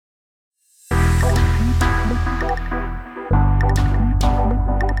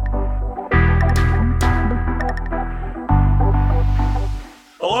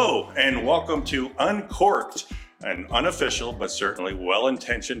and welcome to Uncorked, an unofficial but certainly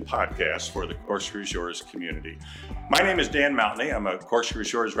well-intentioned podcast for the Corkscrew Shores community. My name is Dan Mountney. I'm a Corkscrew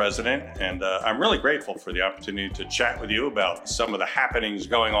Shores resident, and I'm really grateful for the opportunity to chat with you about some of the happenings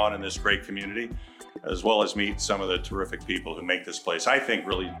going on in this great community, as well as meet some of the terrific people who make this place, I think,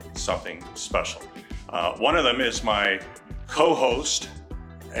 really something special. One of them is my co-host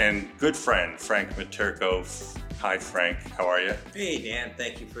and good friend, Frank Materko. Hi, Frank. How are you? Hey, Dan.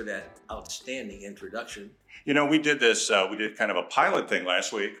 Thank you for that outstanding introduction. You know, we did kind of a pilot thing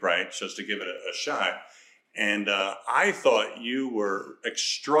last week, right? Just to give it a shot. And I thought you were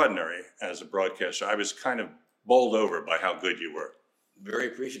extraordinary as a broadcaster. I was kind of bowled over by how good you were. Very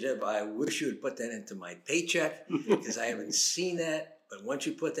appreciative. I wish you would put that into my paycheck because I haven't seen that. But once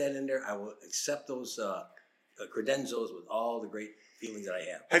you put that in there, I will accept those credentials with all the great feelings that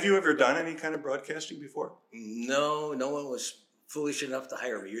I have. Have you ever done any kind of broadcasting before? No one was foolish enough to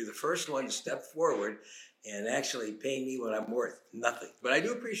hire me. You're the first one to step forward and actually pay me what I'm worth. Nothing. But I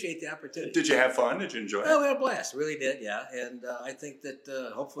do appreciate the opportunity. Did you have fun? Did you enjoy it? Oh, we had a blast. Really did, yeah. And I think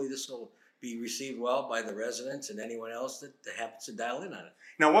that hopefully this will be received well by the residents and anyone else that happens to dial in on it.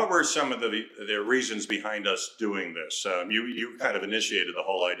 Now, what were some of the reasons behind us doing this? You kind of initiated the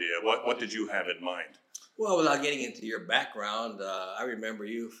whole idea. What did you have in mind? Well, without getting into your background, I remember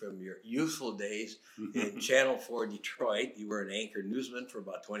you from your youthful days in Channel 4 Detroit. You were an anchor newsman for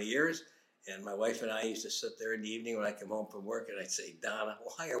about 20 years. And my wife and I used to sit there in the evening when I come home from work and I'd say, Donna,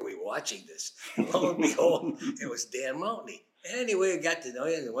 why are we watching this? And lo and behold, it was Dan Mountney. Anyway, I got to know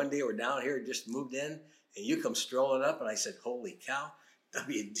you. And one day we're down here, just moved in, and you come strolling up. And I said, holy cow,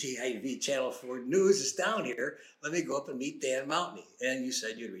 WDIV Channel 4 News is down here. Let me go up and meet Dan Mountney. And you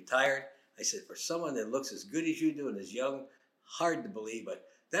said you'd retired. I said, for someone that looks as good as you do and is young, hard to believe. But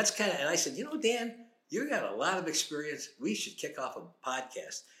that's kind of, and I said, you know, Dan, you got a lot of experience. We should kick off a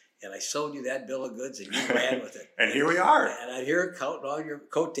podcast. And I sold you that bill of goods, and you ran with it. And here we are. And I'm here counting all your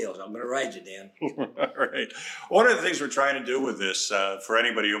coattails. I'm going to ride you, Dan. All right. One of the things we're trying to do with this, for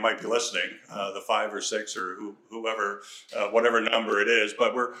anybody who might be listening, the 5 or 6 or whoever, whatever number it is,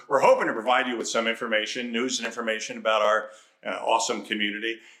 but we're hoping to provide you with some information, news and information about our awesome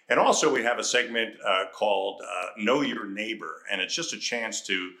community. And also we have a segment called Know Your Neighbor. And it's just a chance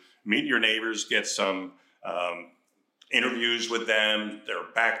to meet your neighbors, get some interviews with them, their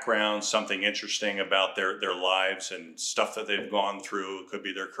background, something interesting about their lives and stuff that they've gone through. It could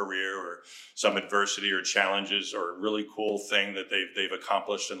be their career or some adversity or challenges or a really cool thing that they've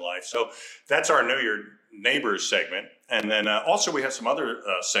accomplished in life. So that's our Know Your Neighbors segment. And then also we have some other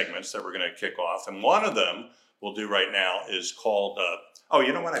segments that we're going to kick off. And one of them we'll do right now is called,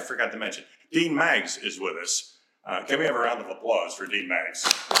 you know what? I forgot to mention. Dean Maggs is with us. Can we have a round of applause for Dean Maggs?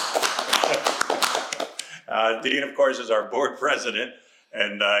 Dean, of course, is our board president,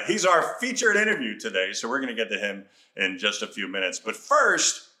 and he's our featured interview today, so we're going to get to him in just a few minutes. But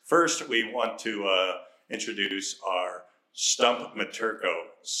first we want to introduce our Stump Materko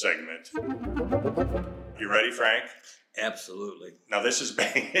segment. You ready, Frank? Absolutely. Now, this is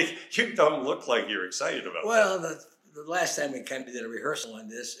you don't look like you're excited about that. The last time we kind of did a rehearsal on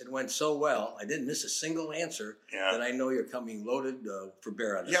this, it went so well. I didn't miss a single answer that I know you're coming loaded for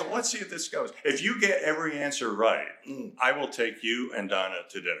bear on this. Yeah, let's see if this goes. If you get every answer right, I will take you and Donna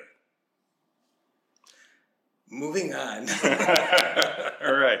to dinner. Moving on.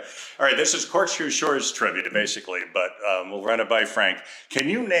 All right. This is Corkscrew Shores trivia, basically, but we'll run it by Frank. Can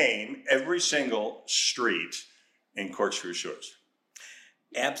you name every single street in Corkscrew Shores?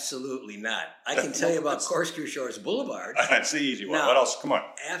 Absolutely not. I can tell you about Corkscrew Shores Boulevard. That's the easy one. Now, what else? Come on.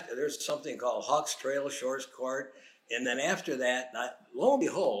 After there's something called Hawks Trail, Shores Court, and then after that, lo and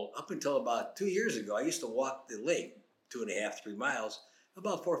behold, up until about 2 years ago, I used to walk the lake 2.5, 3 miles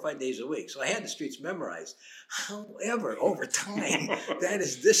about 4 or 5 days a week. So I had the streets memorized. However, over time, that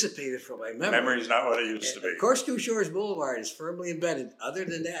has dissipated from my memory. Memory's not what it used to be. Corkscrew Shores Boulevard is firmly embedded. Other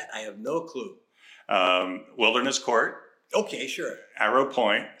than that, I have no clue. Wilderness Court. Okay, sure. Arrow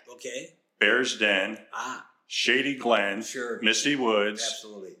Point. Okay. Bear's Den. Shady Glen. Sure. Misty Woods.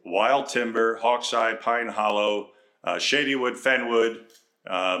 Absolutely. Wild Timber. Hawkseye, Pine Hollow. Shadywood, Fenwood.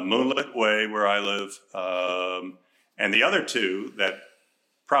 Moonlit Way, where I live. And the other two that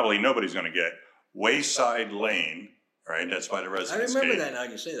probably nobody's going to get. Wayside Lane. Right, that's by the residence I remember gate. that now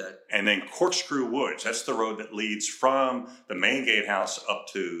you say that. And then Corkscrew Woods. That's the road that leads from the main gatehouse up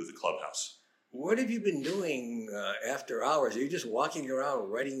to the clubhouse. What have you been doing after hours? Are you just walking around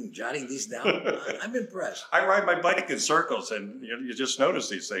jotting these down? I'm impressed. I ride my bike in circles, and you just notice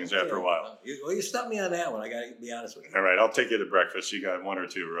these things after a while. Well, you stumped me on that one. I got to be honest with you. All right, I'll take you to breakfast. You got 1 or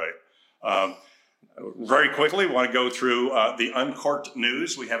 2 right. Very quickly, we want to go through the uncorked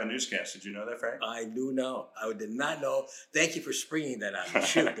news. We have a newscast. Did you know that, Frank? I do know. I did not know. Thank you for springing that on me.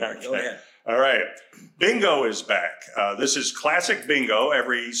 Shoot, Derek, go ahead. All right. Bingo is back. This is classic bingo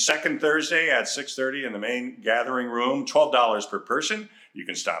every second Thursday at 6:30 in the main gathering room, $12 per person. You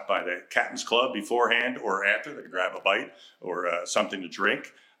can stop by the Captain's Club beforehand or after to grab a bite or something to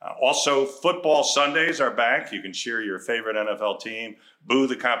drink. Also, football Sundays are back. You can cheer your favorite NFL team, boo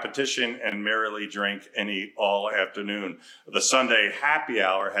the competition, and merrily drink and eat all afternoon. The Sunday happy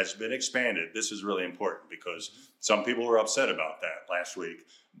hour has been expanded. This is really important because some people were upset about that last week.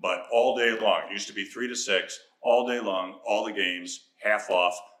 But all day long, it used to be 3 to 6, all day long, all the games, half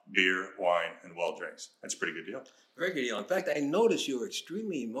off, beer, wine, and well drinks. That's a pretty good deal. Very good deal. In fact, I noticed you were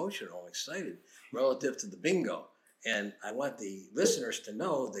extremely emotional, excited relative to the bingo. And I want the listeners to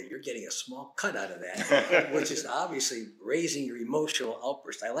know that you're getting a small cut out of that, which is obviously raising your emotional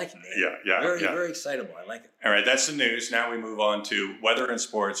outburst. I like it, Dave. Yeah. Very excitable. I like it. All right, that's the news. Now we move on to weather and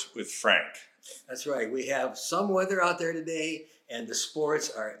sports with Frank. That's right. We have some weather out there today, and the sports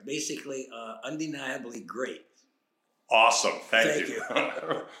are basically undeniably great. Awesome. Thank you.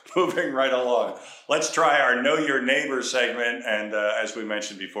 Moving right along. Let's try our Know Your Neighbor segment. And as we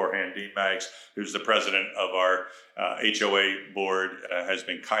mentioned beforehand, Dean Maggs, who's the president of our HOA board, has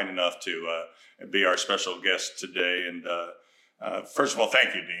been kind enough to be our special guest today. And first of all,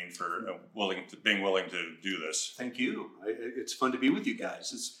 thank you, Dean, for being willing to do this. Thank you. It's fun to be with you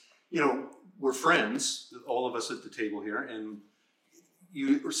guys. We're friends, all of us at the table here. And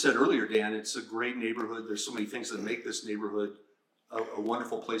you said earlier, Dan, it's a great neighborhood. There's so many things that make this neighborhood a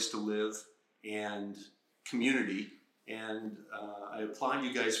wonderful place to live and community. And I applaud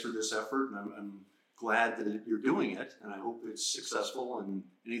you guys for this effort, and I'm glad that you're doing it. And I hope it's successful and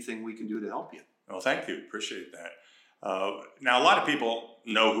anything we can do to help you. Well, thank you. Appreciate that. Now, a lot of people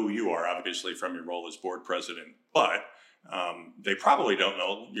know who you are, obviously, from your role as board president, but they probably don't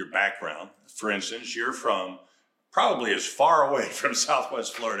know your background. For instance, you're from probably as far away from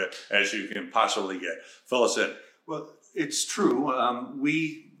Southwest Florida as you can possibly get. Fill us in. Well, it's true.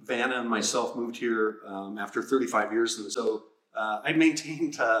 Vanna and myself moved here after 35 years. And so I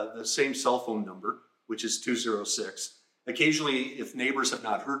maintained the same cell phone number, which is 206. Occasionally, if neighbors have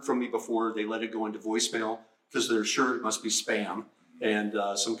not heard from me before, they let it go into voicemail because they're sure it must be spam and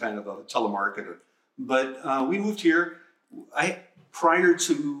some kind of a telemarketer. But we moved here. Prior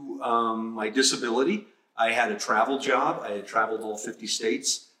to my disability, I had a travel job. I had traveled all 50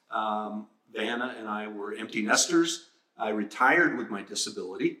 states. Vanna and I were empty nesters. I retired with my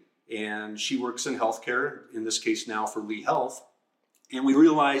disability, and she works in healthcare, in this case now for Lee Health. And we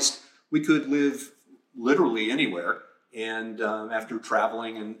realized we could live literally anywhere. And after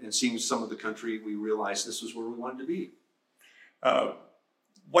traveling and seeing some of the country, we realized this was where we wanted to be.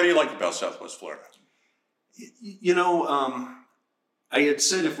 What do you like about Southwest Florida? I had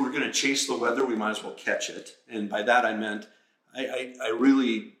said if we're going to chase the weather, we might as well catch it. And by that I meant I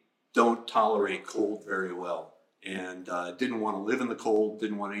really don't tolerate cold very well, and didn't want to live in the cold,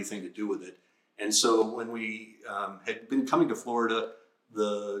 didn't want anything to do with it. And so when we had been coming to Florida,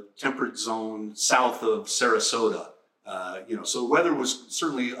 the temperate zone south of Sarasota, so weather was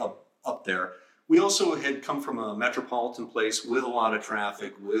certainly up there. We also had come from a metropolitan place with a lot of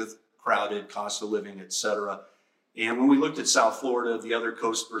traffic, with crowded cost of living, et cetera. And when we looked at South Florida, the other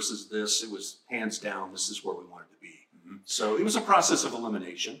coast versus this, it was hands down, this is where we wanted to be. Mm-hmm. So it was a process of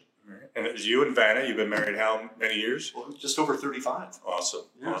elimination. And as you and Vanna, you've been married how many years? Well, just over 35. Awesome.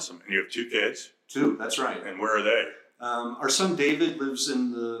 Yeah. Awesome. And you have 2 kids? 2, that's right. And where are they? Our son David lives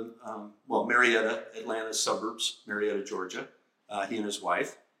in the, Marietta, Atlanta suburbs, Marietta, Georgia, he and his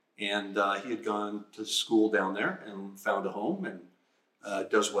wife. And he had gone to school down there and found a home and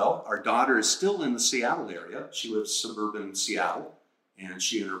does well. Our daughter is still in the Seattle area. She lives suburban Seattle, and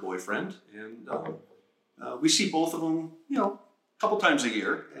she and her boyfriend. And we see both of them, a couple times a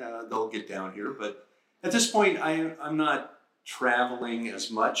year. They'll get down here. But at this point, I'm not traveling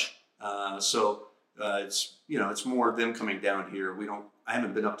as much. So it's more them coming down here. I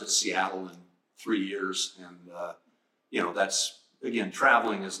haven't been up to Seattle in 3 years. And, that's, again,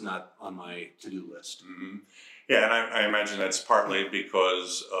 traveling is not on my to-do list. Mm-hmm. Yeah, and I imagine that's partly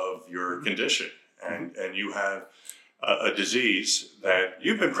because of your condition, and you have a disease that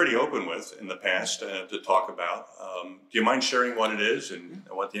you've been pretty open with in the past to talk about. Do you mind sharing what it is and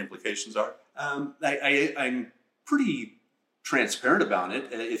what the implications are? I'm pretty transparent about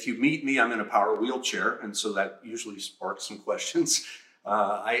it. If you meet me, I'm in a power wheelchair, and so that usually sparks some questions.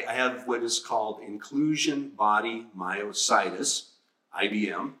 I have what is called inclusion body myositis,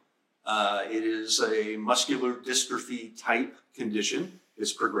 IBM. It is a muscular dystrophy type condition.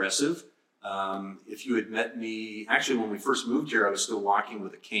 It's progressive. If you had met me, actually, when we first moved here, I was still walking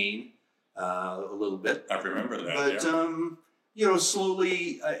with a cane a little bit. I remember that. But,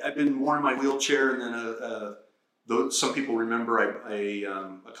 slowly I've been more in my wheelchair. And then though some people remember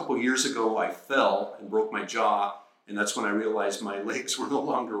a couple years ago, I fell and broke my jaw. And that's when I realized my legs were no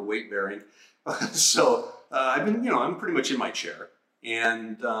longer weight bearing. So I'm pretty much in my chair.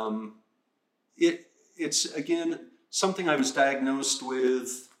 And it's, again, something I was diagnosed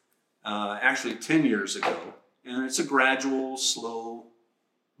with actually 10 years ago. And it's a gradual, slow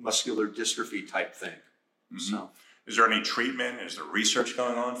muscular dystrophy type thing. Mm-hmm. So, is there any treatment? Is there research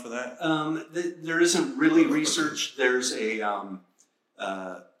going on for that? there isn't really research. There's a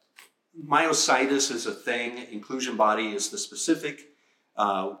myositis is a thing. Inclusion body is the specific.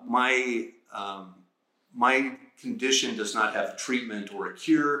 My condition does not have treatment or a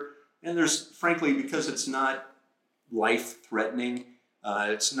cure. And there's, frankly, because it's not life-threatening,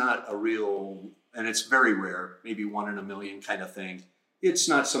 it's not a real, and it's very rare, maybe 1 in a million kind of thing. It's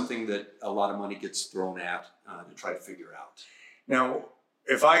not something that a lot of money gets thrown at to try to figure out. Now,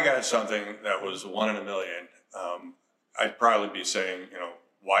 if I got something that was 1 in a million, I'd probably be saying,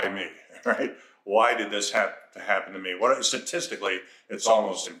 why me, right? Why did this have to happen to me? Statistically, it's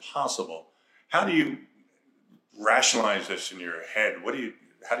almost impossible. How do you rationalize this in your head?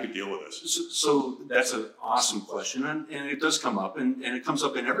 How do you deal with this? So that's an awesome question, and it does come up, and it comes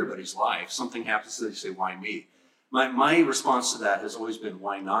up in everybody's life. Something happens, they say, why me? My response to that has always been,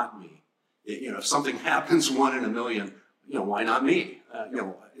 why not me? If something happens 1 in a million, why not me?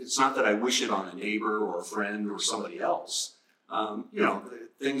 It's not that I wish it on a neighbor or a friend or somebody else.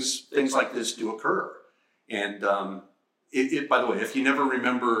 Things like this do occur. And by the way, if you never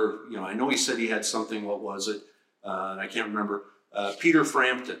remember, I know he said he had something, what was it? I can't remember. Peter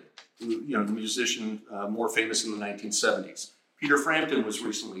Frampton, the musician more famous in the 1970s. Peter Frampton was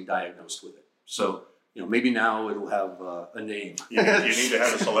recently diagnosed with it. So, maybe now it'll have a name. You need to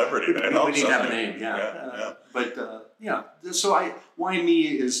have a celebrity. We need to have a name, yeah. So why me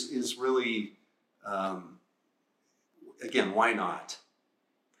is really, again, why not?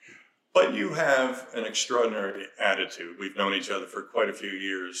 But you have an extraordinary attitude. We've known each other for quite a few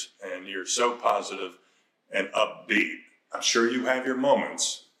years, and you're so positive and upbeat. I'm sure you have your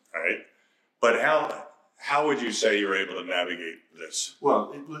moments, right? But how would you say you're able to navigate this?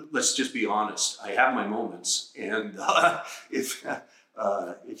 Well, let's just be honest. I have my moments, and if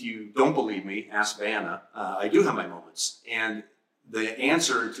you don't believe me, ask Vanna. I do have my moments, and the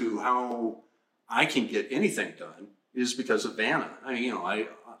answer to how I can get anything done is because of Vanna. I mean, I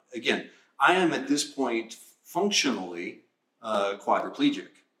am at this point functionally quadriplegic.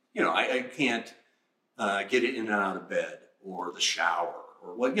 I can't get in and out of bed or the shower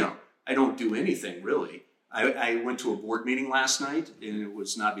or what. I don't do anything really. I went to a board meeting last night, and it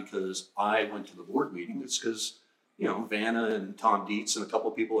was not because I went to the board meeting. It's because, Vanna and Tom Dietz and a couple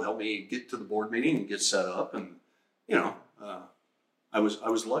of people helped me get to the board meeting and get set up. And, I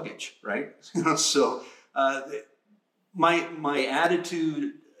was luggage, right? So my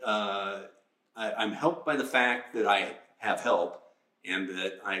attitude, I'm helped by the fact that I have help and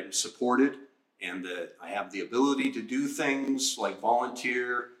that I'm supported and that I have the ability to do things like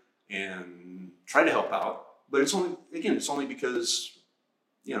volunteer and try to help out, but it's only because,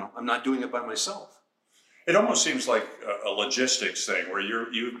 I'm not doing it by myself. It almost seems like a logistics thing where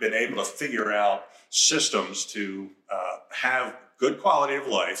you've been able to figure out systems to have good quality of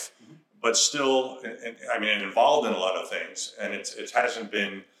life, mm-hmm. but still, involved in a lot of things, and it hasn't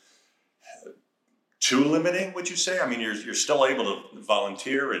been too limiting, would you say? I mean, you're still able to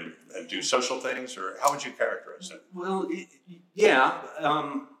volunteer and do social things, or how would you characterize it? Well,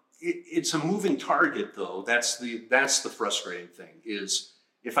 it's a moving target, though. That's the frustrating thing. Is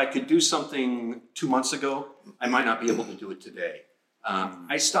if I could do something 2 months ago, I might not be able to do it today.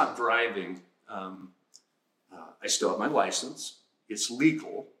 I stopped driving. I still have my license. It's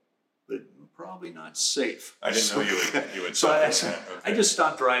legal, but probably not safe. I didn't know you would. So I just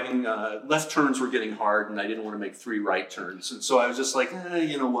stopped driving. Left turns were getting hard, and I didn't want to make 3 right turns. And so I was just like,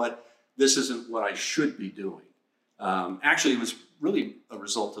 you know what? This isn't what I should be doing. Actually, it was really a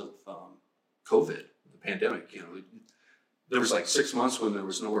result of COVID, the pandemic. There was like 6 months when there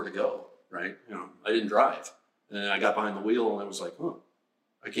was nowhere to go, right? I didn't drive. And I got behind the wheel, and I was like,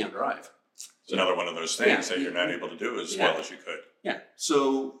 I can't drive. It's another one of those things that you're not able to do as well as you could. Yeah.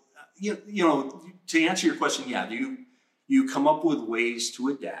 So, to answer your question, you come up with ways to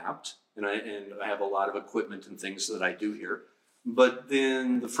adapt, and I have a lot of equipment and things that I do here. But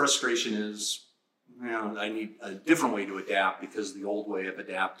then the frustration is, I need a different way to adapt because the old way of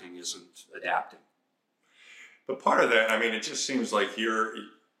adapting isn't adapting. But part of that, it just seems like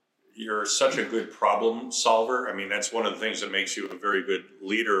you're such a good problem solver. I mean, that's one of the things that makes you a very good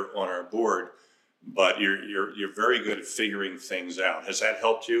leader on our board. But you're very good at figuring things out. Has that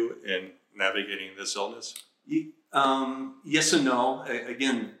helped you in navigating this illness? Yes and no.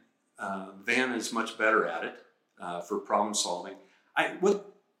 Again, Van is much better at it for problem solving.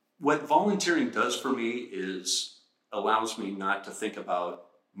 What volunteering does for me is allows me not to think about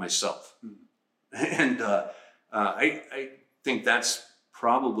myself, and I think that's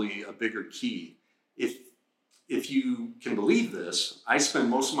probably a bigger key. If you can believe this, I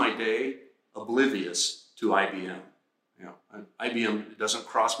spend most of my day oblivious to IBM. You know, IBM doesn't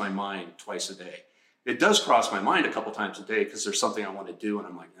cross my mind twice a day. It does cross my mind a couple times a day because there's something I want to do, and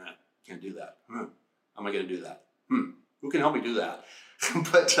I'm like, nah, can't do that. How am I going to do that? Who can help me do that?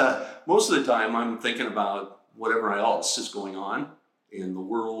 But most of the time, I'm thinking about whatever else is going on in the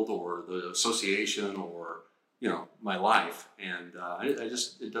world or the association or my life, and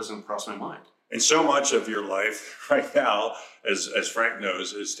it doesn't cross my mind. And so much of your life right now, as Frank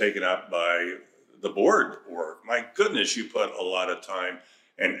knows, is taken up by the board work. My goodness, you put a lot of time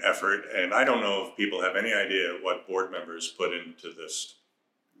and effort, and I don't know if people have any idea what board members put into this.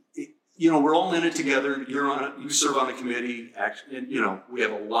 We're all in it together. You serve on a committee. And, we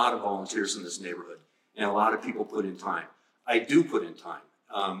have a lot of volunteers in this neighborhood, and a lot of people put in time. I do put in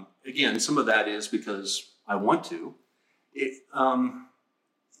time. Again, some of that is because I want to.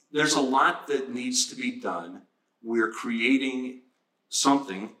 There's a lot that needs to be done. We're creating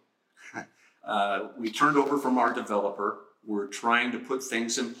something. We turned over from our developer. We're trying to put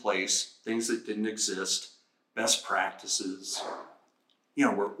things in place, things that didn't exist, best practices.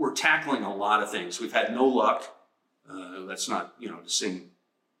 We're tackling a lot of things. We've had no luck. That's not, to sing,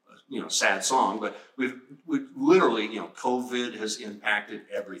 sad song, but we've literally, COVID has impacted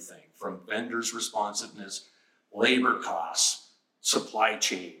everything from vendors' responsiveness, labor costs, supply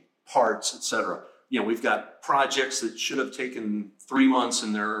chain, parts, etc. We've got projects that should have taken 3 months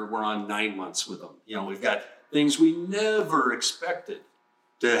and we're on 9 months with them. We've got things we never expected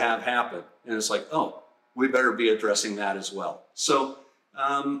to have happen. And it's like, oh, we better be addressing that as well. So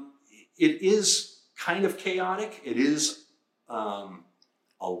it is kind of chaotic. It is a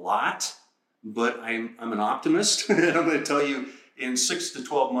lot, but I'm an optimist. And I'm going to tell you in 6 to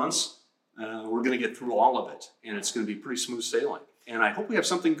 12 months, we're going to get through all of it. And it's going to be pretty smooth sailing. And I hope we have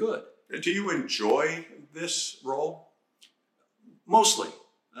something good. Do you enjoy this role? Mostly.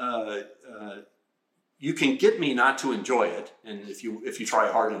 You can get me not to enjoy it, and if you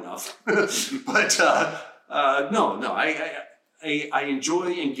try hard enough. But no. I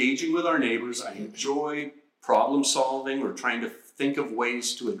enjoy engaging with our neighbors. I enjoy problem solving or trying to think of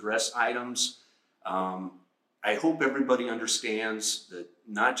ways to address items. I hope everybody understands that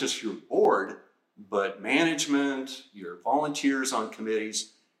not just your board, but management, your volunteers on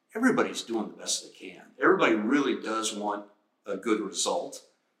committees, everybody's doing the best they can. Everybody really does want a good result,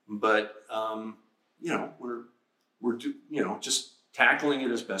 but we're just tackling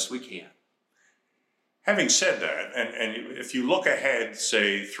it as best we can. Having said that, and if you look ahead,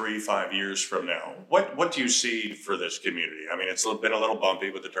 say 3-5 years from now, what do you see for this community? I mean, it's been a little bumpy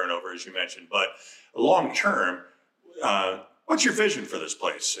with the turnover, as you mentioned, but long term, what's your vision for this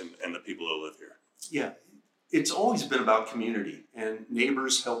place and the people who live here? Yeah, it's always been about community and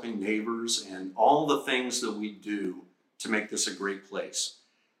neighbors helping neighbors and all the things that we do to make this a great place.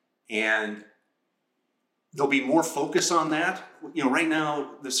 And there'll be more focus on that. Right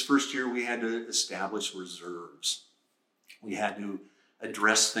now, this first year, we had to establish reserves. We had to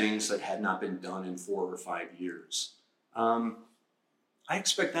address things that had not been done in 4 or 5 years. I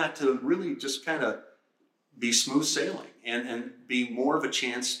expect that to really just kind of be smooth sailing and be more of a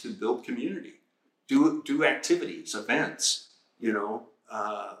chance to build community, do activities, events,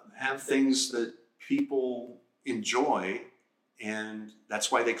 have things that people enjoy, and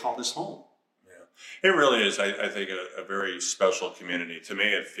that's why they call this home. It really is, I think, a very special community. To me,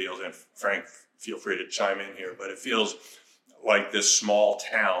 it feels, and Frank, feel free to chime in here, but it feels like this small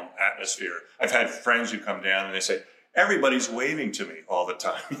town atmosphere. I've had friends who come down and they say, everybody's waving to me all the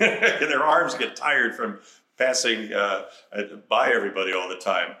time. Their arms get tired from passing by everybody all the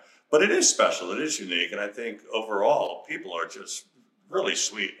time. But it is special, it is unique, and I think overall, people are just really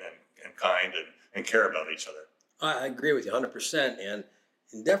sweet and kind and care about each other. I agree with you 100%, and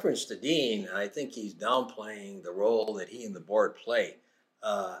in deference to Dean, I think he's downplaying the role that he and the board play.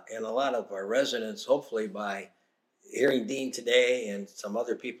 And a lot of our residents, hopefully by hearing Dean today and some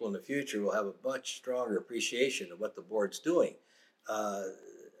other people in the future, will have a much stronger appreciation of what the board's doing.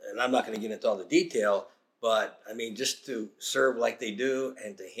 And I'm not going to get into all the detail, but I mean, just to serve like they do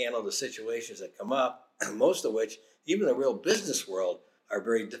and to handle the situations that come up, most of which, even the real business world, are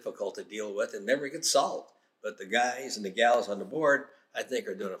very difficult to deal with and never get solved. But the guys and the gals on the board, I think,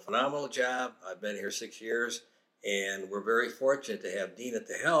 are doing a phenomenal job. I've been here 6 years, and we're very fortunate to have Dean at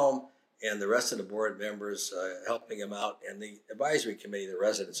the helm and the rest of the board members helping him out, and the advisory committee, the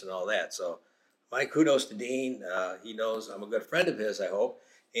residents, and all that. So my kudos to Dean. He knows I'm a good friend of his, I hope.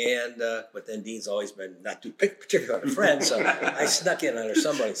 And but then Dean's always been not too particular a friend, so I snuck in under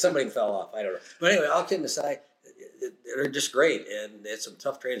somebody. Somebody fell off. I don't know. But anyway, all kidding aside, they're just great, and it's some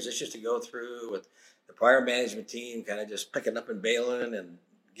tough transitions to go through with the prior management team kind of just picking up and bailing and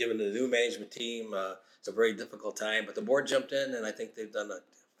giving the new management team. It's a very difficult time, but the board jumped in, and I think they've done a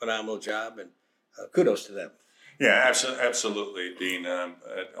phenomenal job, and kudos to them. Yeah, absolutely, Dean.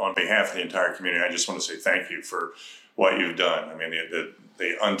 On behalf of the entire community, I just want to say thank you for what you've done. I mean,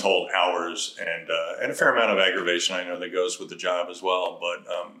 the untold hours and a fair amount of aggravation, I know, that goes with the job as well. But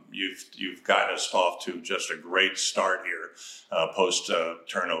you've gotten us off to just a great start here post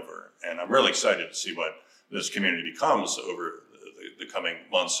turnover, and I'm really excited to see what this community becomes over the coming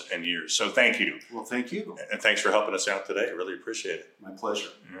months and years. So thank you. Well, thank you. And thanks for helping us out today. I really appreciate it. My pleasure.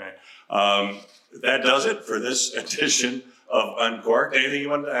 All right. That does it for this edition of Uncorked. Anything you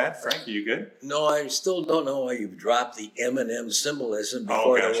wanted to add, Frank? Are you good? No, I still don't know why you've dropped the M&M symbolism Oh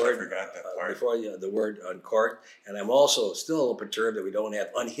before gosh, the word. I forgot that part. Before the word uncorked, and I'm also still a little perturbed that we don't have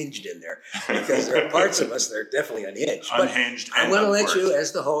unhinged in there, because there are parts of us that are definitely unhinged. Unhinged. I'm and going to let uncorked. you,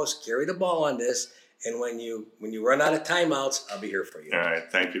 as the host, carry the ball on this. And when you run out of timeouts, I'll be here for you. All right,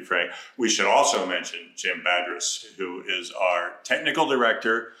 thank you, Frank. We should also mention Jim Badras, who is our technical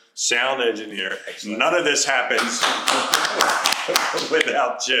director, sound engineer. Excellent. None of this happens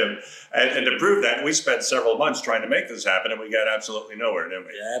without Jim. And to prove that, we spent several months trying to make this happen, and we got absolutely nowhere, didn't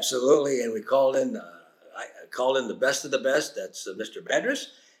we? Yeah, absolutely. And we called in. I called in the best of the best. That's Mr. Badras.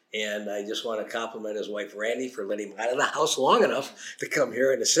 And I just want to compliment his wife, Randy, for letting him out of the house long enough to come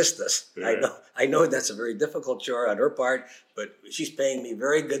here and assist us. Yeah. I know that's a very difficult chore on her part, but she's paying me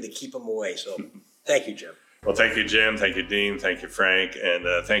very good to keep him away. So thank you, Jim. Well, thank you, Jim. Thank you, Dean. Thank you, Frank.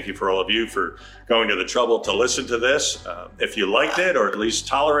 And thank you for all of you for going to the trouble to listen to this. If you liked it or at least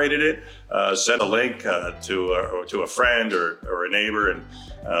tolerated it, send a link to a friend or a neighbor and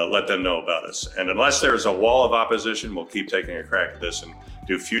let them know about us. And unless there's a wall of opposition, we'll keep taking a crack at this and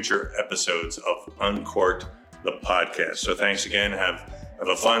do future episodes of Uncorked, the podcast. So thanks again. Have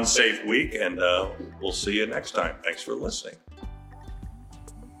a fun, safe week, and we'll see you next time. Thanks for listening.